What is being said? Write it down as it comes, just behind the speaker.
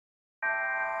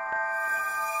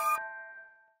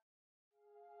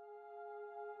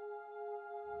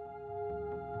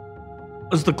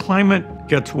As the climate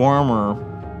gets warmer,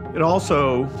 it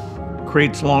also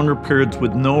creates longer periods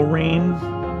with no rain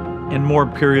and more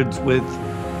periods with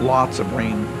lots of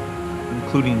rain,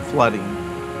 including flooding.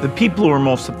 The people who are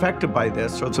most affected by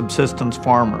this are subsistence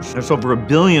farmers. There's over 1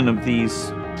 billion of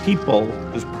these people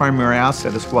whose primary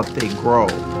asset is what they grow.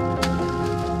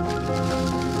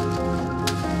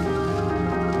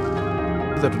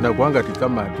 Tunakuanga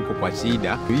kama tuko kwa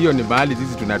shida. Hiyo ni mahali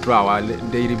sisi tunatoa wale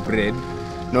daily bread.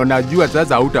 Na unajua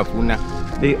sasa hautafuna.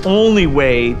 The only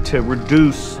way to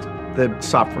reduce the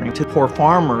suffering to poor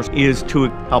farmers is to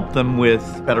help them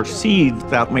with better seeds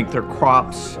that make their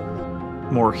crops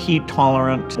more heat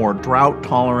tolerant, more drought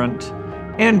tolerant,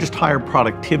 and just higher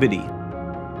productivity.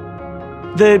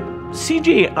 The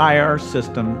CGIAR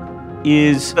system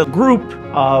is a group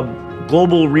of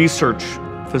global research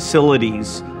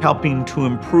facilities helping to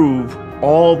improve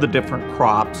all the different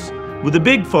crops with a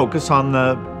big focus on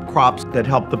the crops that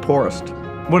help the poorest.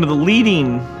 One of the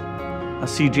leading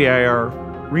CGIAR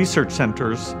research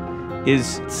centers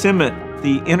is CIMMYT,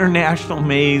 the International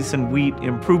Maize and Wheat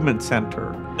Improvement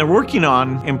Center. They're working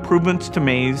on improvements to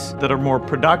maize that are more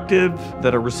productive,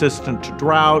 that are resistant to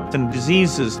drought and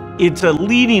diseases. It's a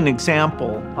leading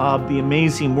example of the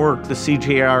amazing work the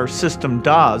CGIAR system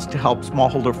does to help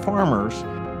smallholder farmers.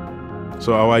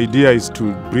 So our idea is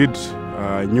to breed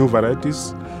new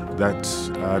varieties that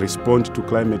respond to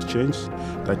climate change.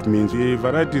 That means the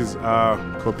varieties are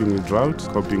coping with drought,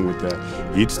 coping with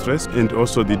heat stress, and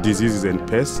also the diseases and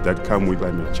pests that come with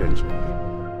climate change.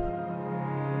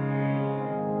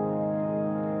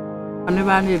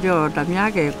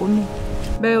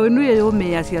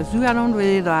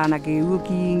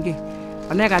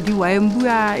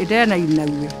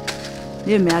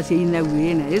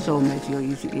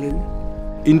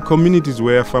 In communities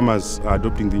where farmers are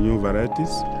adopting the new varieties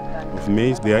of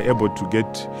maize, they are able to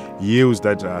get yields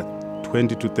that are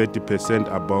 20 to 30%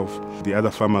 above the other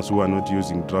farmers who are not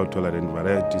using drought-tolerant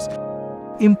varieties.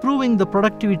 Improving the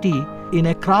productivity in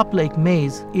a crop like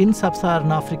maize in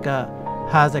sub-Saharan Africa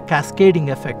has a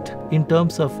cascading effect in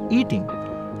terms of eating.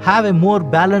 Have a more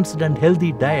balanced and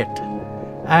healthy diet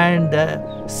and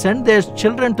send their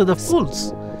children to the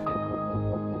schools.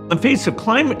 In the face of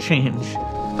climate change,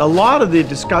 a lot of the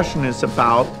discussion is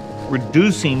about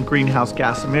reducing greenhouse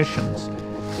gas emissions.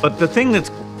 But the thing that's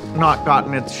not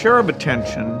gotten its share of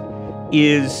attention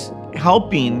is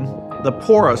helping the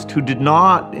poorest who did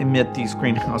not emit these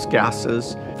greenhouse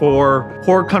gases. For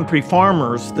poor country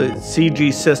farmers, the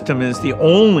CG system is the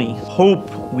only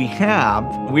hope we have.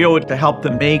 We owe it to help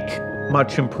them make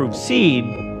much improved seed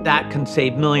that can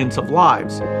save millions of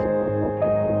lives.